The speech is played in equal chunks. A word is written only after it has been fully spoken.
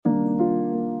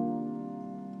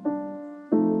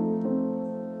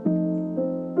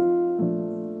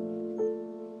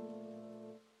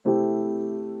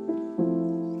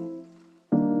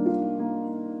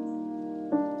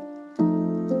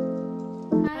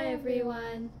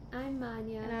everyone, I'm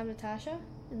Manya. And I'm Natasha.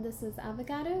 And this is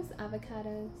Avocados.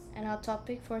 And our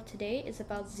topic for today is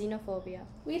about xenophobia.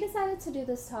 We decided to do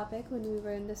this topic when we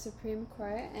were in the Supreme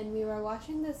Court and we were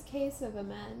watching this case of a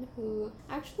man who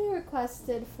actually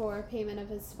requested for payment of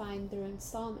his fine through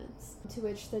installments, to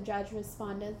which the judge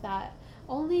responded that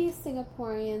only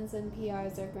Singaporeans and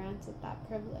PRs are granted that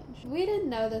privilege. We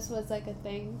didn't know this was like a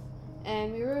thing,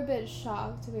 and we were a bit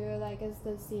shocked. We were like, is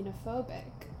this xenophobic?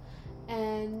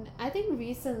 And I think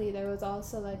recently there was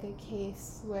also like a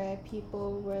case where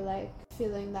people were like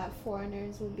feeling that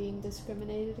foreigners were being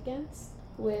discriminated against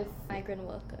with migrant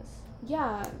workers.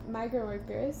 Yeah, migrant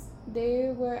workers.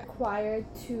 They were required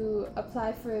to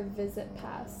apply for a visit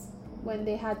pass when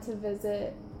they had to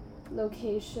visit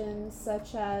locations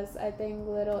such as, I think,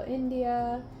 Little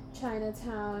India,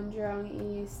 Chinatown,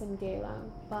 Jurong East, and Geylang.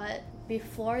 But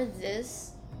before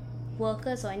this,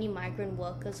 workers or any migrant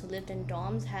workers who lived in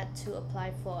dorms had to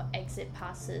apply for exit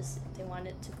passes if they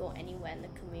wanted to go anywhere in the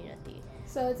community.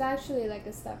 So it's actually like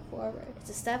a step forward. It's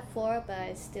a step forward, but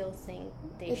I still think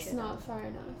it's not far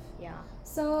enough. Yeah.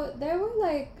 So there were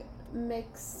like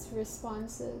mixed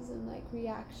responses and like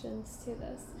reactions to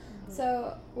this. Mm-hmm.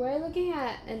 So we're looking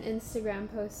at an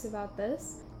Instagram post about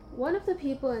this. One of the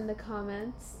people in the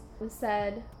comments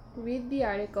said, read the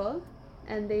article.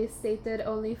 And they stated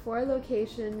only 4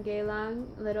 locations, Geylang,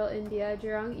 Little India,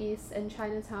 Jurong East, and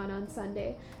Chinatown on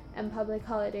Sunday, and public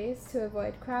holidays to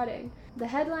avoid crowding. The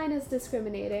headline is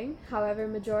discriminating. However,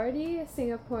 majority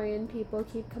Singaporean people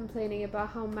keep complaining about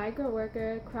how migrant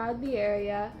workers crowd the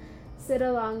area, sit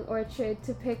along orchard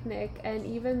to picnic, and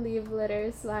even leave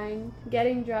litters lying,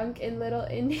 getting drunk in Little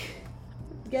India.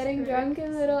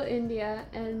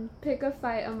 And pick a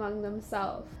fight among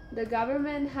themselves. The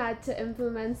government had to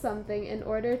implement something in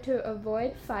order to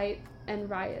avoid fight and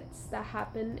riots that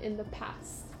happened in the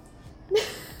past.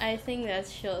 I think that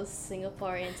shows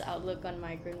Singaporeans' outlook on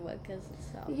migrant workers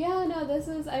itself. Yeah, no, this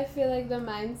is, I feel like, the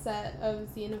mindset of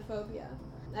xenophobia.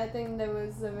 I think there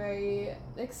was a very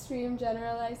extreme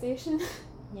generalization.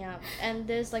 Yeah, and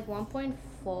there's like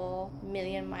 1.4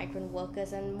 million migrant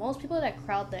workers, and most people that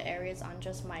crowd the areas aren't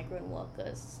just migrant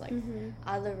workers, it's like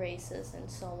other races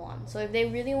and so on. So if they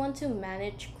really want to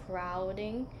manage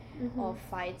crowding or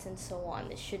fights and so on,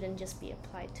 it shouldn't just be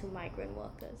applied to migrant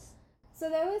workers. So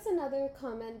there was another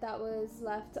comment that was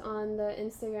left on the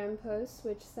Instagram post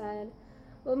which said,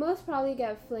 we'll most probably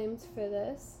get flamed for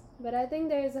this, but I think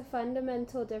there is a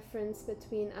fundamental difference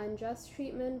between unjust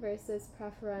treatment versus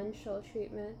preferential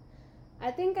treatment. I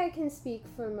think I can speak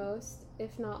for most,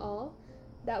 if not all,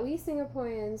 that we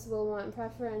Singaporeans will want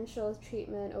preferential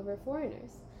treatment over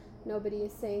foreigners. Nobody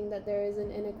is saying that there is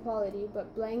an inequality,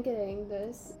 but blanketing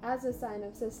this as a sign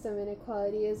of system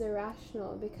inequality is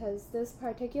irrational because this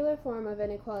particular form of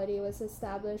inequality was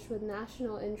established with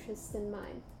national interest in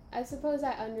mind. I suppose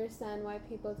I understand why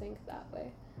people think that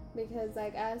way. Because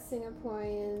like as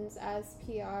Singaporeans, as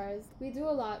PRs, we do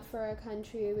a lot for our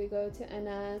country. We go to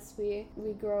NS,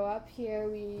 we grow up here,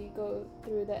 we go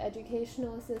through the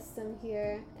educational system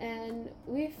here, and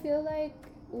we feel like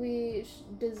we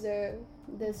deserve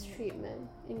this treatment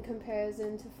in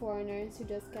comparison to foreigners who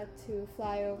just get to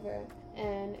fly over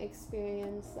and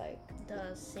experience like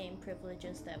the same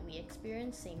privileges that we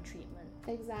experience, same treatment.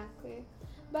 Exactly.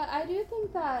 But I do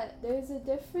think that there's a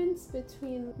difference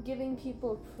between giving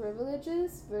people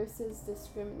privileges versus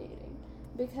discriminating.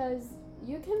 Because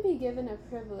you can be given a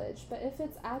privilege, but if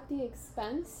it's at the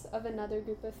expense of another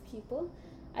group of people,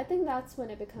 I think that's when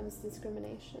it becomes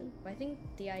discrimination. I think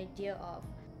the idea of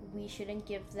we shouldn't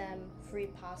give them free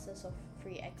passes or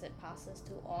free exit passes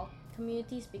to all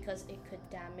communities because it could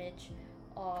damage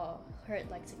or hurt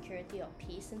like security or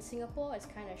peace in Singapore is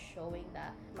kind of showing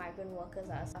that migrant workers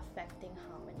are affecting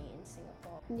harmony in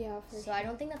Singapore. Yeah, for sure. So I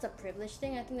don't think that's a privilege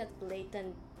thing. I think that's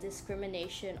blatant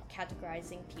discrimination,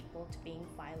 categorizing people to being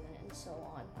violent and so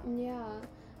on. Yeah,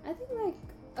 I think like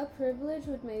a privilege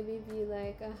would maybe be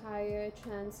like a higher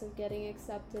chance of getting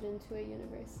accepted into a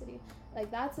university.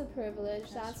 Like that's a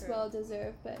privilege, that's well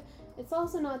deserved, but it's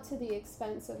also not to the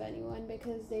expense of anyone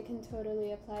because they can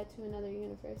totally apply to another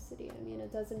university. I mean,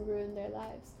 it doesn't ruin their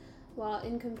lives. While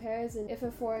in comparison, if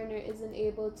a foreigner isn't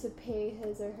able to pay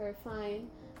his or her fine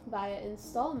via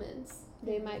installments,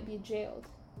 they might be jailed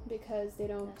because they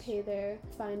don't pay their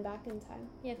fine back in time.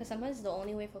 Yeah, because sometimes it's the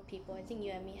only way for people. I think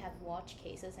you and me have watched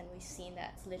cases and we've seen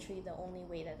that it's literally the only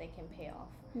way that they can pay off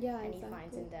any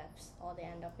fines and debts, or they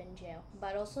end up in jail.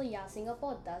 But also, yeah,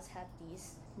 Singapore does have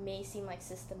these may seem like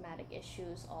systematic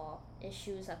issues, or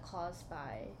issues are caused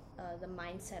by the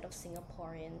mindset of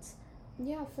Singaporeans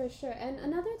Yeah, for sure. And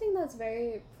another thing that's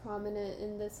very prominent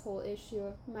in this whole issue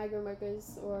of migrant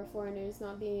workers or foreigners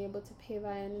not being able to pay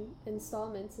via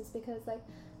installments is because, like,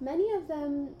 many of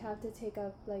them have to take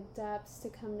up, like, debts to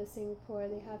come to Singapore.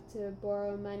 They have to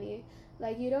borrow money.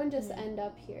 Like, you don't just end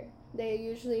up here. They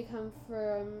usually come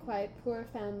from quite poor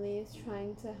families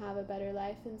trying to have a better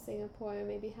life in Singapore, or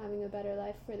maybe having a better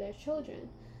life for their children.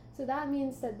 So that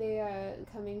means that they are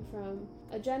coming from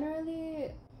a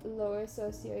generally lower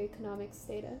socioeconomic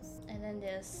status. And then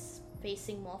there's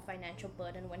facing more financial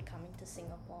burden when coming to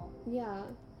Singapore. Yeah.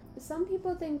 Some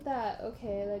people think that,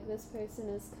 okay, like, this person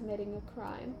is committing a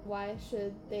crime. Why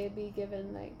should they be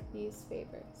given, like, these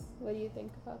favors? What do you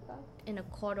think about that? In a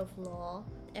court of law,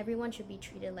 everyone should be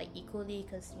treated, like, equally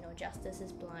because, you know, justice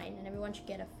is blind and everyone should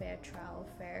get a fair trial,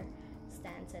 fair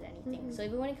stance at anything. So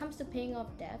even when it comes to paying off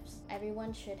debts,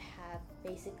 everyone should have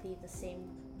basically the same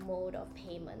mode of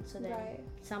payment, so that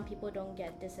some people don't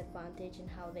get disadvantaged in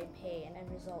how they pay and then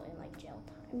result in, like, jail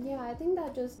time. Yeah, I think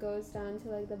that just goes down to,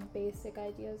 like, the basic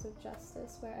ideas of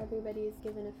justice, where everybody is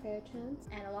given a fair chance.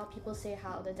 And a lot of people say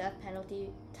how the death penalty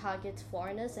targets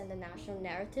foreigners, and the national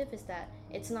narrative is that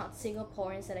it's not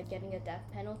Singaporeans that are getting a death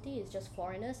penalty, it's just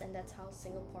foreigners, and that's how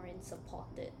Singaporeans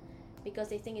support it. Because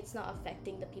they think it's not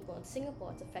affecting the people in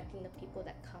Singapore, it's affecting the people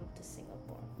that come to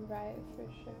Singapore. Right,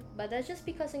 for sure. But that's just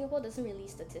because Singapore doesn't release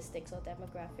statistics or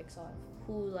demographics on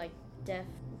who, like, death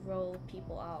row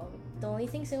people are. The only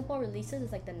thing Singapore releases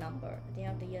is, like, the number. At the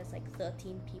end of the year, it's like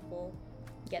 13 people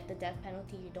get the death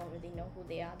penalty. You don't really know who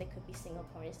they are. They could be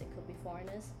Singaporeans, they could be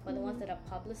foreigners. But the ones that are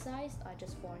publicized are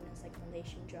just foreigners, like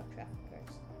Malaysian drug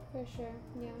traffickers. For sure,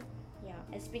 yeah. Yeah,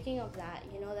 and speaking of that,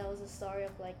 you know, there was a story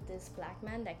of, like, this black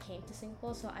man that came to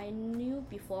Singapore. So I knew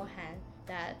beforehand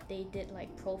that they did, like,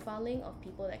 profiling of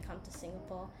people that come to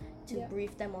Singapore to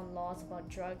brief them on laws about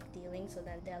drug dealing, so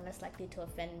that they're less likely to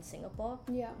offend in Singapore.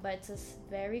 Yeah. But it's a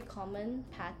very common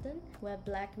pattern where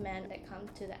black men that come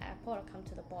to the airport or come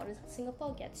to the borders of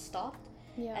Singapore get stopped.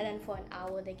 Yeah. And then for an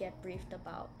hour they get briefed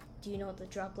about, do you know the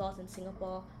drug laws in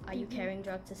Singapore? Are you carrying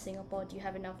drugs to Singapore? Do you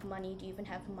have enough money? Do you even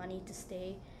have money to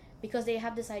stay? Because they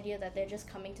have this idea that they're just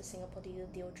coming to Singapore to either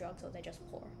deal drugs or they're just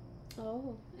poor.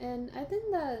 Oh, and I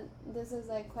think that this is,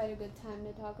 like, quite a good time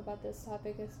to talk about this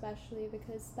topic, especially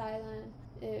because Thailand,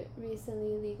 it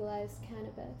recently legalized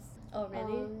cannabis. Oh,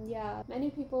 really? Yeah. Many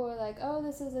people were like, oh,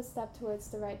 this is a step towards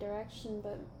the right direction,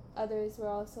 but others were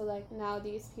also like, now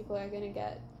these people are going to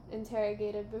get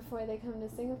interrogated before they come to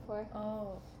Singapore.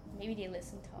 Oh, maybe they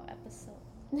listened to our episode.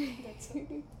 That's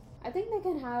I think they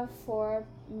can have 4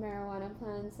 marijuana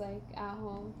plants, like, at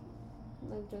home,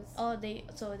 like, just. Oh, they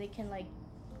can, like,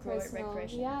 grow it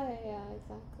recreationally. Yeah,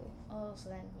 exactly. Oh, so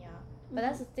then but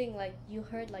that's the thing, like, you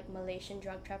heard, like, Malaysian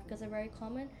drug traffickers are very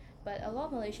common, but a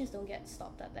lot of Malaysians don't get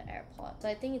stopped at the airport. So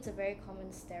I think it's a very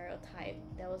common stereotype.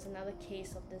 There was another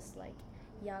case of this, like,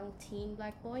 young teen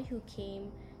black boy who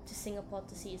came to Singapore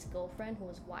to see his girlfriend who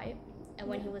was white. And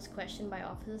when he was questioned by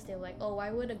officers, they were like, oh, why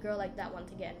would a girl like that want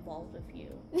to get involved with you?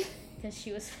 Because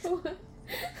she was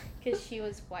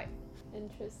white.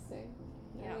 Interesting.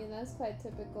 Yeah. I mean, that's quite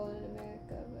typical in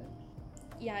America, but.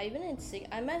 Yeah, even in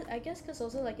I guess because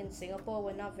also, like, in Singapore,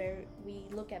 we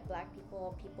look at black people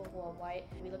or people who are white,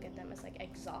 we look at them as, like,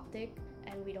 exotic,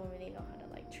 and we don't really know how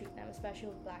to, like, treat them. Especially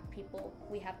with black people,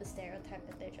 we have the stereotype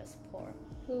that they're just poor.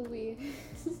 Who we?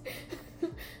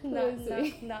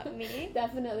 Not me.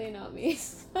 Definitely not me.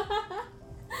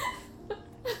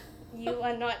 You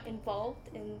are not involved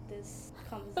in this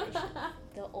conversation.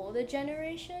 The older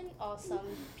generation or some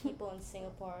people in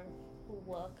Singapore who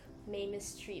work may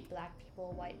mistreat black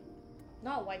people,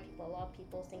 not white people. A lot of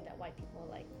people think that white people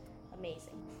are, like,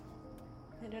 amazing.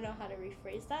 I don't know how to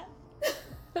rephrase that.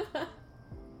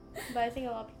 But I think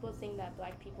a lot of people think that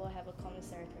black people have a common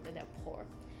stereotype that they're poor.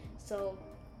 So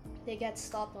they get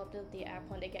stopped after the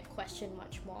airport, they get questioned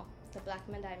much more. The black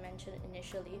man that I mentioned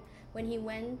initially, when he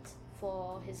went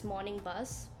for his morning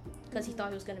bus, because he thought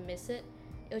he was going to miss it,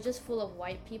 it was just full of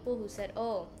white people who said,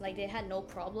 oh, like, they had no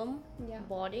problem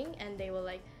boarding, and they were,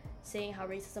 like, saying how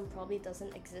racism probably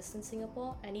doesn't exist in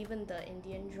Singapore. And even the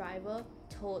Indian driver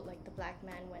told, like, the black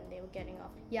man when they were getting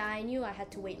off, yeah, I knew I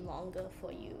had to wait longer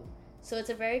for you. So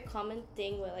it's a very common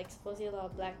thing where, like, supposedly a lot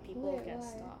of black people get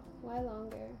stopped. Why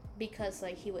longer? Because,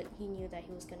 like, he knew that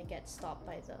he was gonna get stopped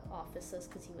by the officers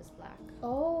because he was black.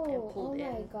 Oh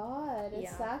my god,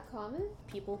 it's that common?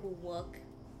 People who work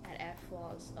at Air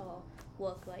Force or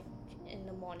work, like, in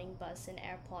the morning bus in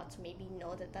airports maybe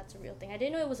know that that's a real thing. I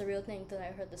didn't know it was a real thing until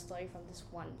I heard the story from this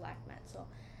one black man. So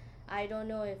I don't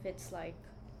know if it's, like,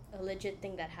 a legit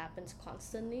thing that happens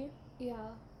constantly.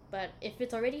 Yeah. But if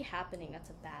it's already happening, that's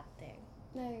a bad thing.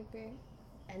 I agree.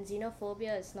 And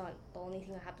xenophobia is not the only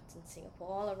thing that happens in Singapore.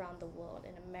 All around the world,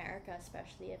 in America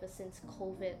especially, ever since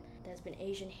COVID, there's been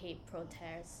Asian hate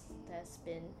protests. There's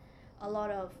been a lot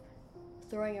of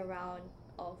throwing around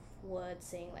of words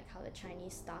saying like how the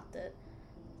Chinese started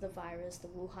the virus, the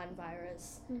Wuhan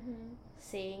virus,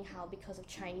 saying how because of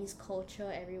Chinese culture,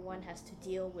 everyone has to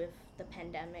deal with the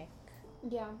pandemic.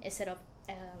 Yeah. Instead of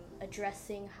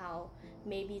addressing how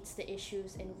maybe it's the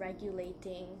issues in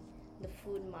regulating the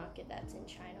food market that's in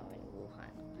China or in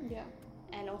Wuhan. Yeah.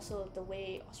 And also the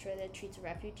way Australia treats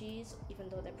refugees, even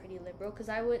though they're pretty liberal, because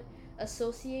I would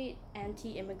associate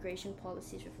anti-immigration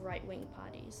policies with right-wing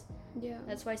parties. Yeah.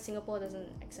 That's why Singapore doesn't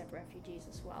accept refugees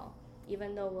as well,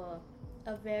 even though we're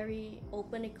a very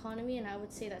open economy, and I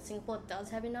would say that Singapore does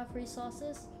have enough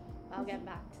resources. I'll get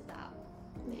back to that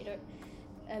later.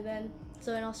 And then,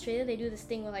 so in Australia, they do this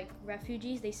thing where like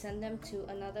refugees, they send them to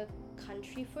another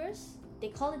country first. They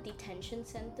call it detention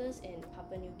centers in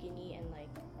Papua New Guinea and like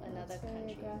another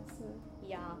country. Aggressive.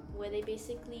 Yeah, where they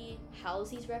basically house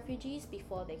these refugees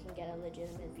before they can get a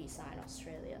legitimate visa in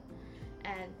Australia.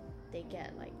 And they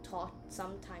get like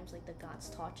sometimes like the guards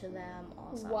torture them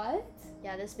or something. What?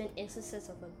 Yeah, there's been instances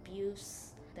of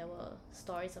abuse. There were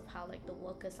stories of how like the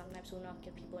workers sometimes will not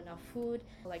give people enough food,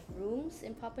 like rooms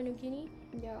in Papua New Guinea.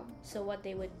 Yeah. So what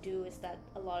they would do is that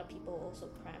a lot of people also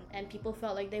crammed, and people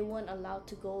felt like they weren't allowed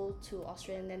to go to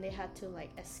Australia, and then they had to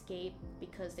like escape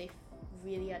because they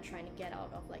really are trying to get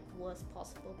out of like worst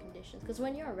possible conditions. Because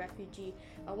when you're a refugee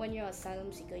or when you're an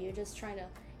asylum seeker, you're just trying to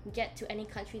get to any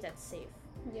country that's safe.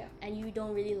 Yeah. And you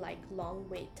don't really like long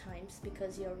wait times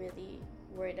because you're really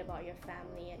worried about your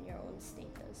family and your own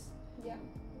status. Yeah.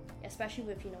 Especially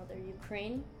with, you know, the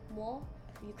Ukraine war.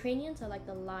 Ukrainians are like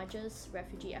the largest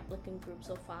refugee applicant group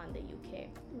so far in the UK.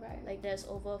 Right. Like there's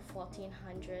over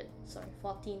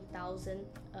 14,000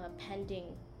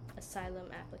 pending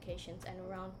asylum applications, and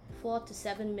around 4 to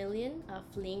 7 million are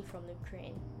fleeing from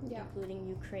Ukraine, including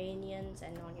Ukrainians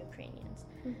and non-Ukrainians.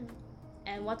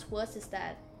 And what's worse is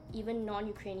that even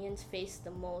non-Ukrainians face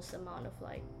the most amount of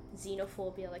like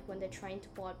xenophobia, like when they're trying to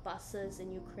board buses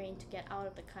in Ukraine to get out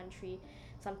of the country,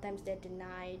 sometimes they're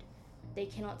denied. They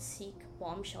cannot seek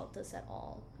bomb shelters at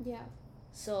all. Yeah.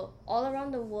 So all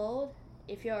around the world,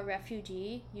 if you're a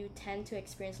refugee, you tend to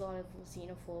experience a lot of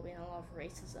xenophobia and a lot of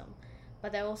racism.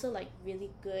 But they're also like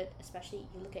really good, especially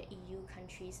you look at EU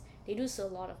countries, they do so a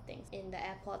lot of things. In the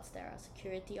airports, there are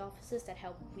security officers that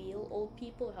help wheel old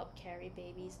people, help carry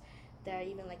babies. There are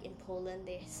even like in Poland,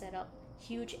 they set up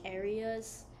huge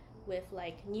areas with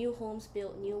like new homes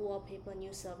built, new wallpaper,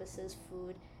 new services,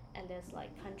 food. And there's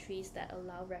like countries that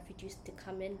allow refugees to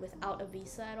come in without a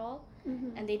visa at all,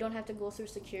 and they don't have to go through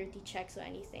security checks or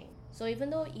anything. So even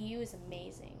though EU is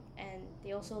amazing, and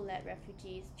they also let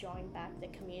refugees join back the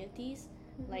communities,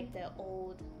 like the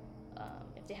old,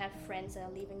 if they have friends that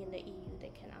are living in the EU,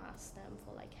 they can ask them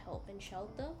for like help and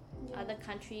shelter. Other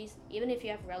countries, even if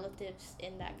you have relatives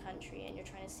in that country and you're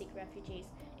trying to seek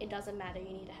refugees, it doesn't matter.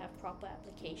 You need to have proper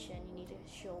application. You need to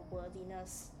show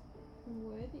worthiness.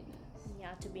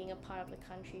 Yeah, to being a part of the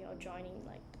country or joining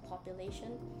like the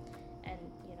population. And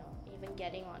you know, even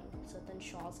getting on certain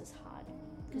shores is hard,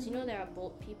 because you know there are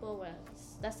boat people where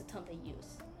that's the term they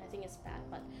use. I think it's bad,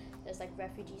 but there's like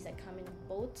refugees that come in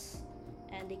boats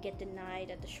and they get denied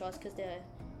at the shores because they're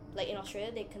like, in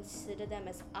Australia they consider them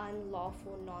as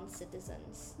unlawful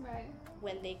non-citizens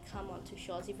when they come onto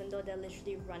shores, even though they're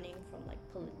literally running from like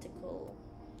political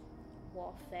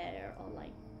warfare or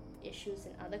like issues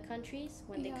in other countries.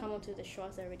 When they come onto the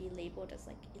shores, they're already labeled as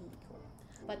like illegal.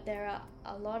 But there are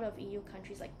a lot of EU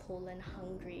countries like Poland,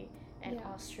 Hungary, and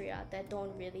Austria that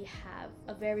don't really have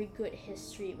a very good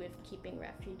history with keeping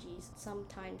refugees.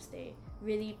 Sometimes they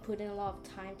really put in a lot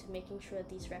of time to making sure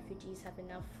these refugees have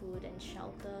enough food and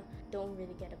shelter, don't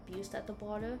really get abused at the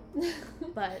border.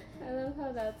 But I love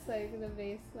how that's like the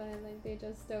baseline, like they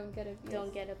just don't get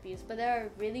abused. But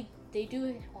they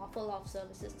do offer a lot of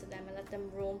services to them and let them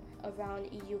roam around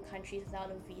EU countries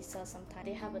without a visa. Sometimes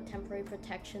they have a temporary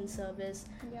protection service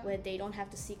where they don't have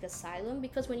to seek asylum,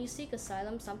 because when you seek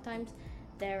asylum, sometimes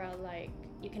there are like,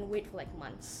 you can wait for like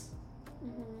months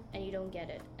and you don't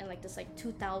get it, and like there's like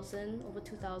over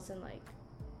 2,000 like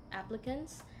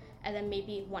applicants, and then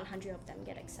maybe 100 of them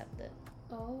get accepted.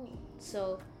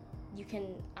 So you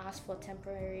can ask for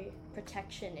temporary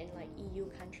protection in like EU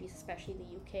countries, especially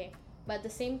the UK. But at the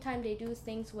same time, they do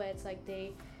things where it's like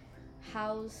they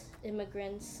house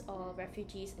immigrants or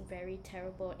refugees in very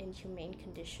terrible, inhumane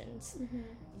conditions.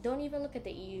 Don't even look at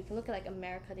the EU. You can look at like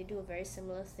America. They do a very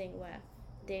similar thing where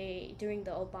they, during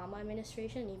the Obama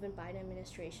administration, even Biden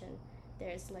administration,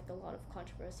 there's like a lot of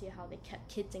controversy how they kept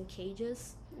kids in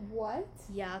cages. What?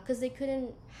 Yeah, because they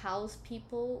couldn't house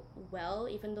people well,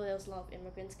 even though there was a lot of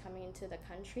immigrants coming into the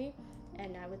country.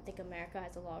 And I would think America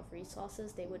has a lot of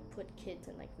resources. They would put kids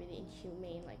in like really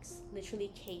inhumane, like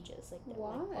literally cages, like they're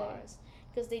like bars,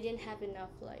 because they didn't have enough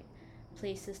like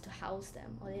places to house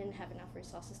them, or they didn't have enough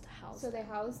resources to house them. So they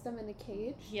housed them in a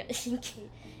cage? Yeah,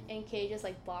 in cages,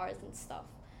 like bars and stuff.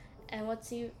 And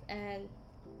and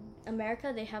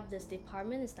America, they have this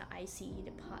department, it's the ICE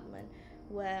department,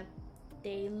 where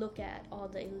they look at all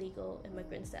the illegal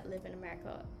immigrants that live in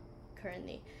America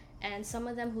currently. And some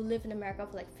of them who live in America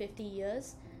for like 50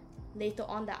 years, later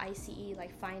on the ICE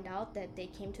like find out that they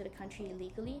came to the country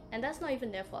illegally, and that's not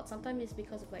even their fault. Sometimes it's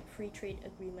because of like free trade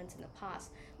agreements in the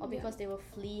past, or because they were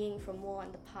fleeing from war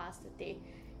in the past, that they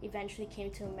eventually came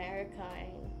to America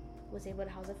and was able to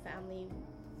house a family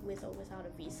with or without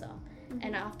a visa.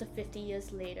 And after 50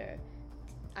 years later,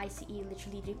 ICE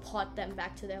literally deport them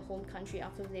back to their home country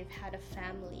after they've had a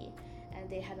family and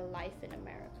they had a life in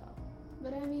America.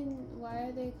 But I mean, why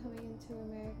are they coming into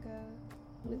America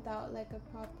without like a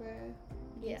proper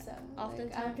visa?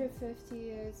 Like, after 50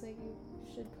 years, like you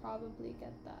should probably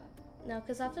get that. No,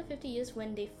 because after 50 years,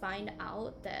 when they find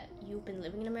out that you've been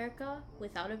living in America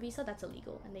without a visa, that's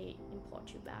illegal, and they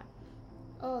import you back.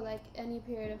 Oh, like any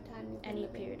period of time you've been Any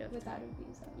living period of without time. a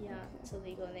visa. Yeah, it's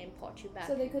illegal, and they import you back.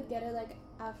 So they could get it like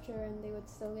after, and they would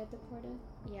still get deported?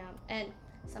 Yeah, and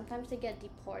sometimes they get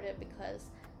deported because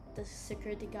the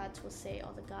security guards will say,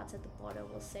 or the guards at the border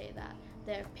will say that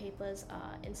their papers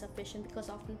are insufficient, because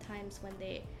oftentimes when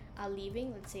they are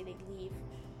leaving, let's say they leave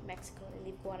Mexico, they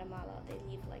leave Guatemala, they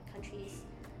leave like countries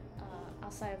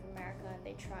outside of America, and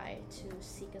they try to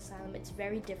seek asylum, it's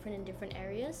very different in different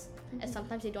areas. And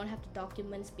sometimes they don't have the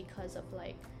documents because of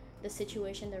like the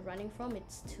situation they're running from.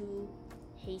 It's too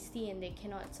hasty, and they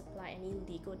cannot supply any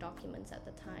legal documents at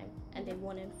the time, and they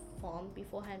won't inform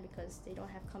beforehand because they don't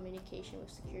have communication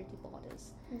with security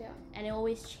borders. Yeah. And it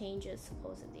always changes,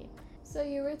 supposedly. So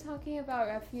you were talking about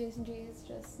refugees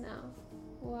just now.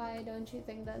 Why don't you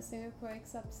think that Singapore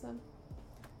accepts them?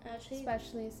 Actually,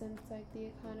 especially since like the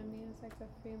economy is like a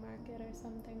free market or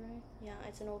something, right? Yeah,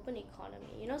 it's an open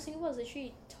economy. You know, Singapore is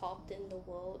actually topped in the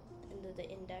world into the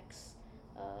index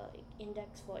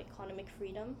for economic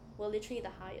freedom. We're literally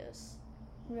the highest.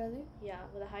 Really? Yeah,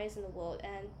 we're the highest in the world,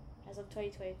 and as of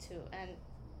 2022. And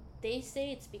they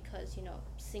say it's because, you know,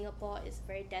 Singapore is a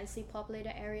very densely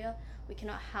populated area. We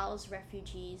cannot house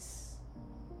refugees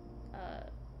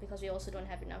because we also don't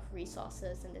have enough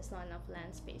resources, and there's not enough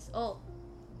land space. Oh,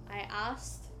 I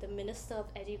asked the Minister of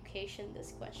Education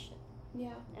this question.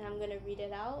 Yeah. And I'm gonna read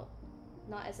it out,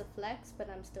 not as a flex, but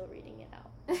I'm still reading it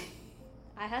out.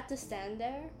 I had to stand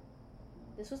there.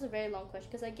 This was a very long question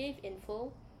because I gave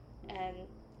info, and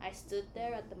I stood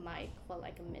there at the mic for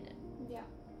like a minute. Yeah.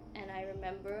 And I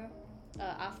remember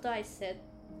after I said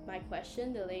my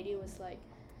question, the lady was like,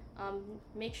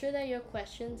 make sure that your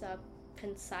questions are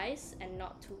concise and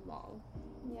not too long.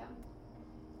 Yeah.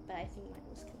 But I think mine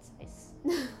was concise.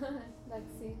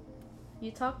 Let's see.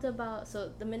 You talked about,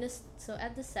 so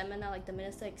at the seminar, like the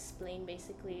minister explained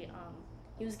basically,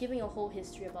 he was giving a whole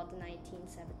history about the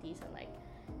 1970s and like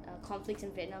conflicts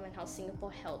in Vietnam, and how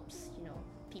Singapore helps, you know,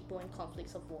 people in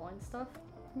conflicts of war and stuff.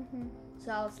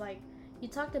 So I was like, you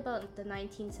talked about the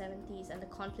 1970s and the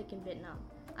conflict in Vietnam.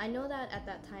 I know that at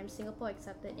that time Singapore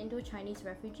accepted Indo-Chinese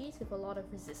refugees with a lot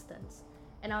of resistance,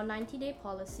 and our 90-day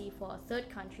policy for a third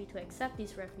country to accept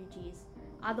these refugees,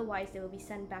 otherwise they will be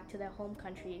sent back to their home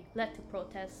country, led to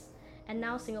protests. And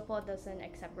now Singapore doesn't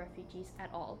accept refugees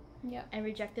at all, and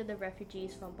rejected the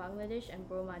refugees from Bangladesh and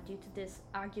Burma due to this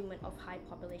argument of high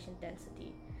population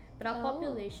density. But our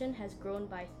population has grown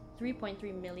by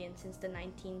 3.3 million since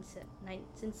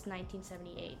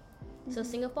 1978. So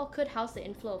Singapore could house the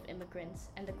inflow of immigrants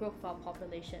and the growth of our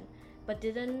population, but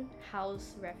didn't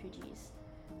house refugees.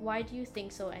 Why do you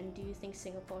think so, and do you think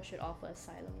Singapore should offer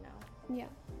asylum now? Yeah.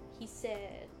 He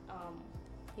said,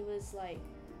 he was like,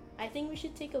 I think we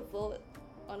should take a vote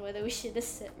on whether we should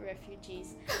accept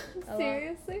refugees.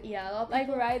 Seriously? Yeah, a lot of like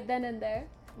people, right then and there?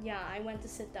 Yeah, I went to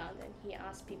sit down and he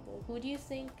asked people, who do you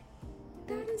think?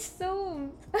 That is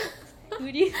so...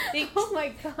 Who do you think? Oh my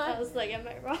god. I was like, am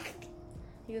I wrong?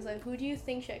 He was like, who do you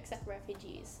think should accept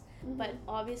refugees? But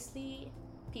obviously,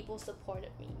 people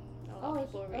supported me. A lot of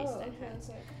people raised their hands.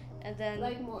 Okay. And then...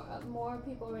 like more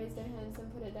people raised their hands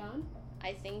and put it down?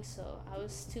 I think so. I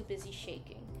was too busy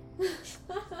shaking.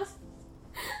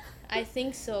 I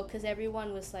think so, because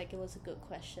everyone was like, it was a good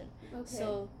question. Okay.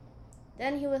 So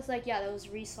then he was like, yeah, there was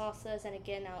resources, and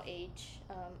again, our age,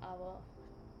 our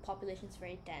population is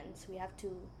very dense. We have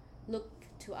to look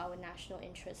to our national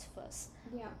interests first.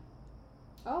 Yeah.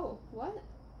 Oh, what?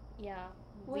 Yeah.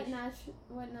 What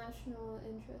national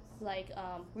interests? Like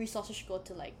resources should go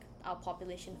to like our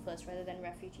population first rather than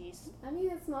refugees. I mean,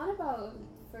 it's not about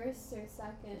first or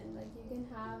second. Like, you can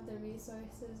have the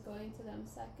resources going to them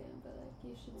second, but like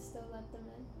you should still let them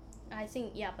in. I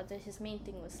think, yeah, but his main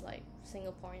thing was like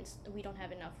Singaporeans, we don't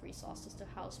have enough resources to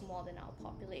house more than our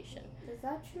population. Is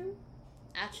that true?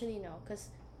 Actually, no, because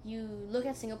you look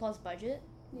at Singapore's budget,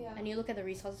 Yeah. and you look at the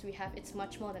resources we have, it's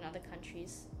much more than other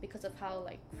countries because of how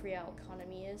like free our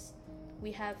economy is.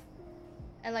 We have,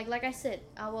 and like I said,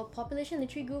 our population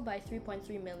literally grew by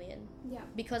 3.3 million. Yeah.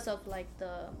 Because of like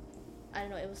the, I don't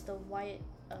know, it was the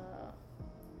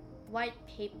white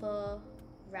paper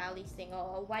rally thing,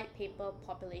 or a white paper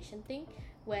population thing,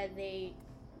 where they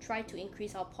tried to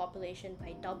increase our population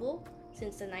by double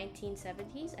since the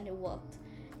 1970s, and it worked.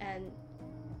 And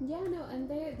yeah, no, and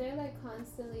they're like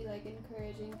constantly like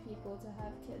encouraging people to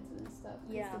have kids and stuff.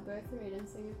 Because the birth rate in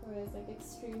Singapore is like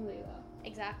extremely low.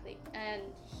 Exactly. And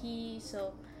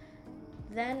so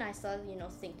then I started,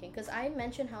 thinking, because I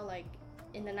mentioned how like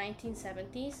in the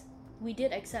 1970s we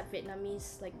did accept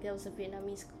Vietnamese, like there was a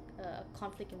Vietnamese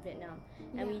conflict in Vietnam,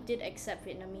 and we did accept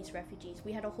Vietnamese refugees.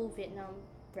 We had a whole Vietnam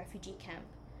refugee camp.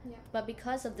 Yeah. But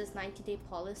because of this 90-day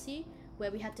policy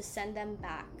where we had to send them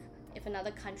back if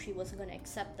another country wasn't going to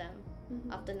accept them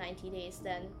after 90 days,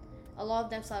 then a lot of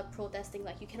them started protesting,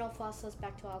 like, you cannot force us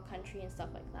back to our country and stuff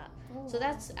like that. So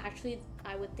that's actually,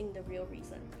 I would think, the real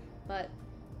reason. But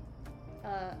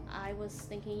I was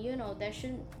thinking, there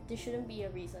shouldn't be a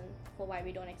reason for why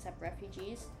we don't accept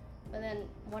refugees. But then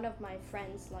one of my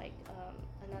friends, like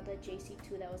another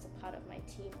JC2 that was a part of my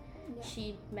team,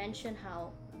 she mentioned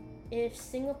how if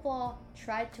Singapore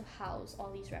tried to house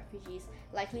all these refugees,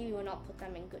 likely we will not put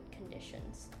them in good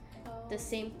conditions. The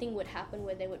same thing would happen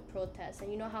where they would protest.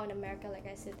 And you know how in America, like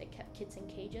I said, they kept kids in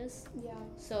cages? Yeah.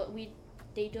 So we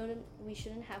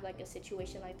shouldn't have like a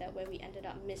situation like that where we ended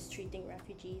up mistreating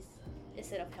refugees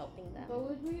instead of helping them. But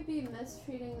would we be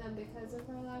mistreating them because of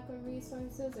our lack of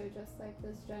resources, or just like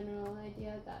this general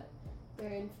idea that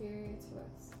they're inferior to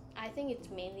us? I think it's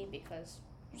mainly because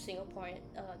Singaporean,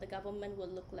 the government will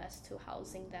look less to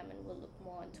housing them and will look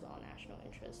more into our national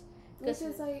interests. Which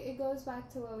is like, it goes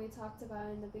back to what we talked about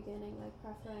in the beginning, like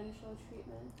preferential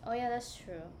treatment. Oh yeah, that's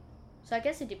true. So I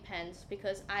guess it depends,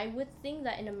 because I would think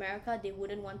that in America they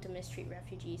wouldn't want to mistreat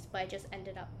refugees, but it just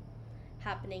ended up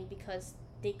happening because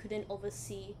they couldn't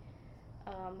oversee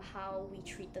how we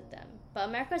treated them. But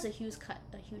America is a huge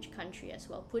country as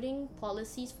well. Putting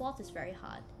policies forth is very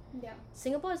hard. Yeah.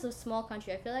 Singapore is a small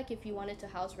country. I feel like if you wanted to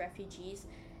house refugees,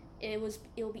 it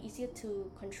will be easier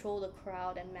to control the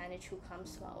crowd and manage who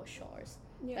comes to our shores.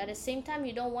 Yeah. But at the same time,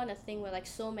 you don't want a thing where like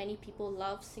so many people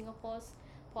love Singapore's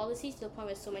policies to the point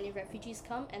where so many refugees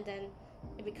come, and then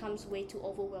it becomes way too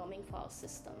overwhelming for our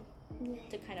system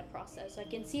to kind of process. So I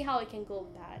can see how it can go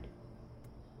bad,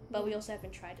 but we also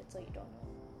haven't tried it, so you don't know.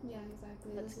 Yeah,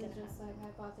 exactly. This is just like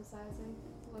hypothesizing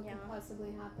what could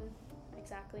possibly happen.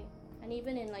 Exactly. And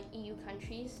even in like EU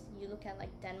countries, you look at like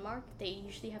Denmark, they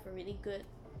usually have a really good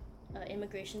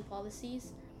immigration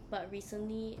policies, but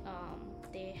recently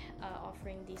they are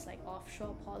offering these like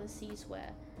offshore policies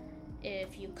where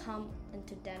if you come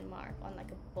into Denmark on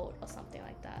like a boat or something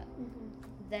like that,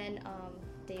 then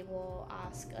they will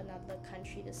ask another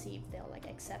country to see if they'll like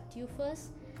accept you first.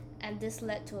 And this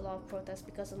led to a lot of protests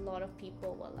because a lot of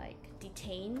people were like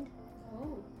detained.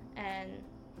 And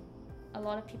a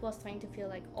lot of people are starting to feel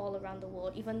like all around the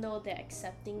world, even though they're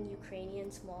accepting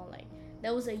Ukrainians more, like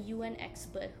there was a UN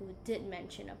expert who did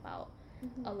mention about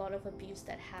a lot of abuse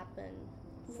that happened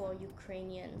for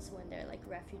Ukrainians when they're like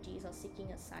refugees or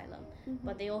seeking asylum.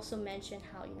 But they also mentioned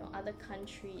how other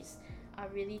countries are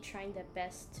really trying their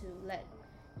best to let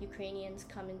Ukrainians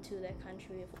come into their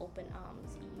country with open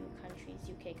arms. EU countries,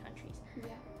 UK countries.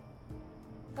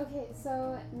 Okay,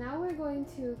 so now we're going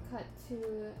to cut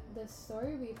to the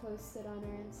story we posted on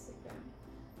our Instagram.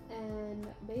 And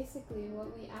basically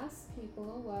what we asked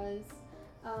people was,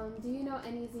 do you know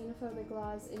any xenophobic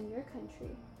laws in your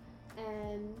country?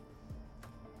 And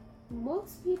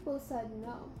most people said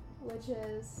no, which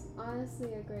is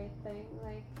honestly a great thing.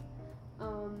 Like,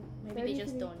 maybe they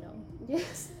just don't know.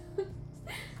 Yes.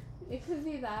 It could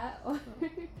be that,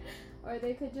 or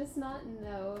they could just not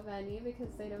know of any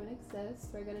because they don't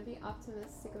exist. We're going to be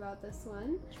optimistic about this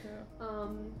one. True.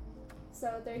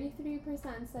 So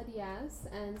 33% said yes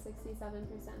and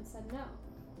 67% said no.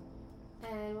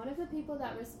 And one of the people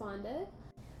that responded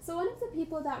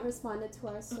to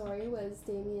our story was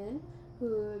Damien,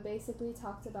 who basically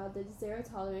talked about the Zero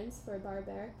Tolerance for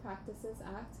Barbaric Practices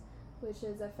Act, which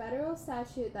is a federal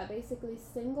statute that basically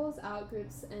singles out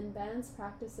groups and bans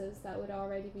practices that would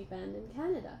already be banned in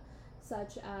Canada,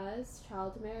 such as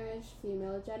child marriage,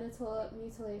 female genital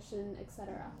mutilation,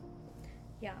 etc.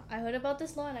 Yeah, I heard about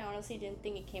this law and I honestly didn't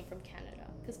think it came from Canada,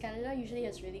 because Canada usually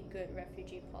has really good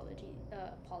refugee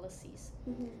policies.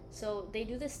 So they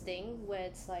do this thing where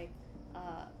it's like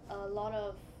a lot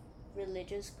of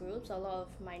religious groups, a lot of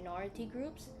minority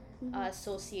groups are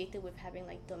associated with having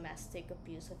like domestic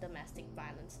abuse or domestic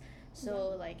violence.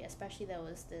 So like especially there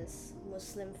was this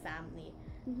Muslim family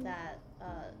that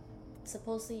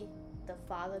supposedly the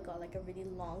father got like a really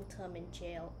long term in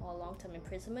jail or long term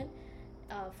imprisonment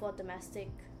for domestic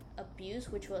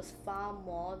abuse, which was far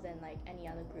more than like any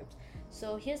other groups.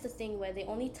 So here's the thing where they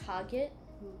only target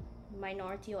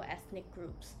minority or ethnic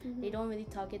groups. They don't really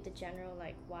target the general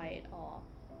like white or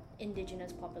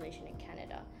indigenous population in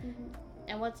Canada.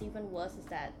 And what's even worse is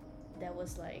that there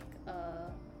was like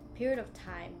a period of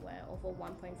time where over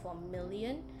 1.4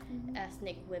 million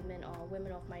ethnic women or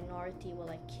women of minority were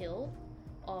like killed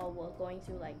or were going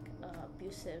through like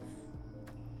abusive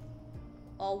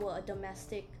or were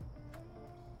domestic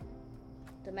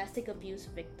abuse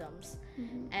victims,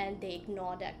 and they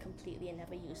ignore that completely and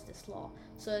never use this law.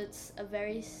 So it's a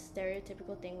very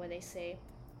stereotypical thing where they say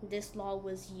this law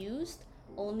was used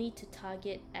only to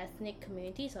target ethnic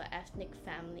communities or ethnic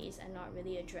families and not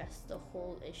really address the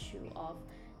whole issue of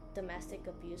domestic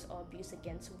abuse or abuse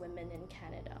against women in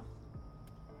Canada.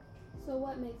 So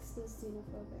what makes this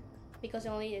xenophobic? Because it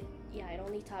only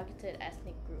targeted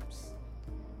ethnic groups.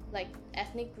 Like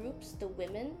ethnic groups, the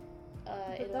women.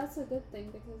 But that's a good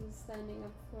thing because it's standing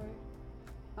up for,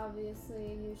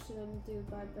 obviously, you shouldn't do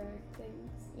barbaric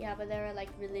things. Yeah, but there are like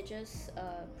religious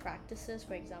practices,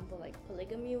 for example, like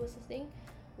polygamy was a thing,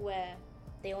 where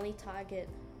they only target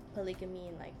polygamy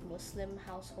in like Muslim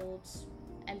households,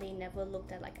 and they never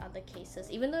looked at like other cases.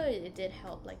 Even though it did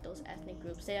help like those ethnic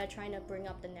groups, they are trying to bring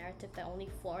up the narrative that only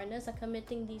foreigners are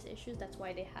committing these issues. That's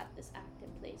why they have this act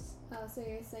in place. Oh, so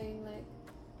you're saying like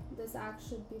this act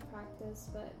should be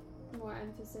practiced, but more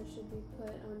emphasis should be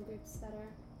put on groups that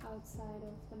are outside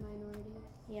of the minority.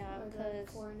 Yeah, because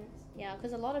foreigners. Yeah,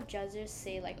 because a lot of judges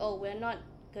say like, oh, we're not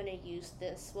gonna use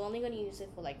this. We're only gonna use it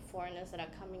for like foreigners that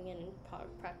are coming in and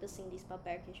practicing these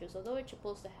barbaric issues. Although it's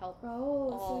supposed to help.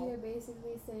 So you're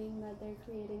basically saying that they're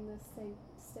creating this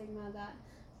stigma that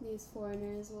these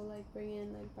foreigners will like bring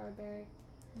in like barbaric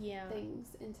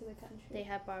things into the country. They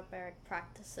have barbaric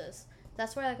practices.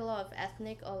 That's why like a lot of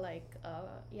ethnic or like a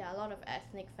lot of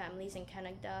ethnic families in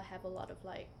Canada have a lot of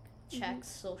like checks,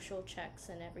 social checks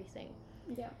and everything.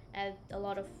 Yeah. And a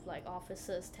lot of like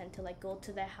officers tend to like go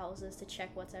to their houses to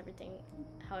check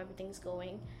how everything's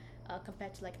going,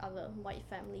 compared to like other white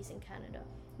families in Canada.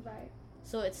 Right.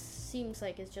 So it seems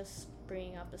like it's just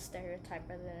bringing up a stereotype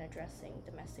rather than addressing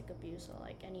domestic abuse or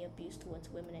like any abuse towards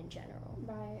women in general.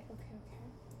 Right. Okay.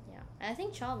 Yeah, and I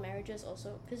think child marriages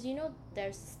also, because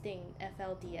there's this thing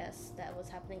FLDS that was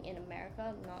happening in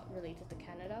America, not related to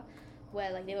Canada,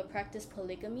 where like they would practice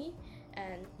polygamy,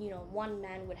 and one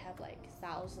man would have like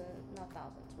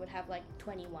would have like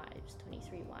 20 wives,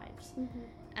 23 wives.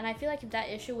 And I feel like if that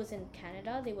issue was in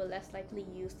Canada, they would less likely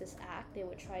use this act. They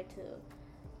would try to,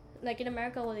 like in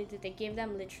America, what they did, they gave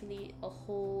them literally a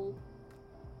whole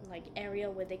like area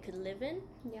where they could live in,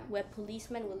 where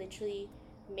policemen would literally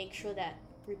make sure that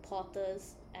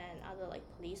reporters and other like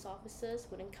police officers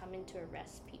wouldn't come in to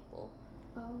arrest people.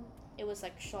 It was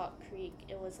like Short Creek.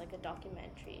 It was like a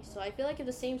documentary. So I feel like if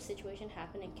the same situation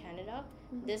happened in Canada,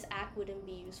 this act wouldn't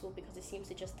be useful because it seems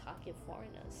to just target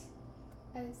foreigners.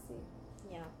 I see.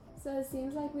 Yeah. So it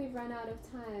seems like we've run out of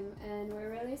time, and we're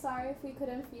really sorry if we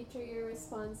couldn't feature your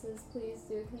responses. Please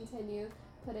do continue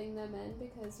putting them in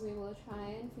because we will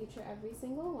try and feature every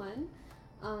single one.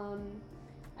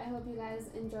 I hope you guys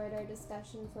enjoyed our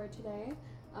discussion for today.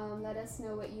 Let us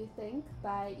know what you think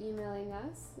by emailing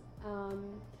us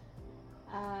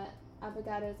at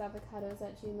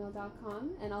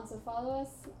abogadosavocados@gmail.com, and also follow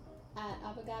us at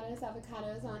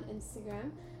abogadosavocados on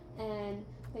Instagram. And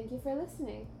thank you for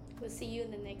listening. We'll see you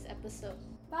in the next episode.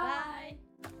 Bye.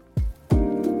 Bye.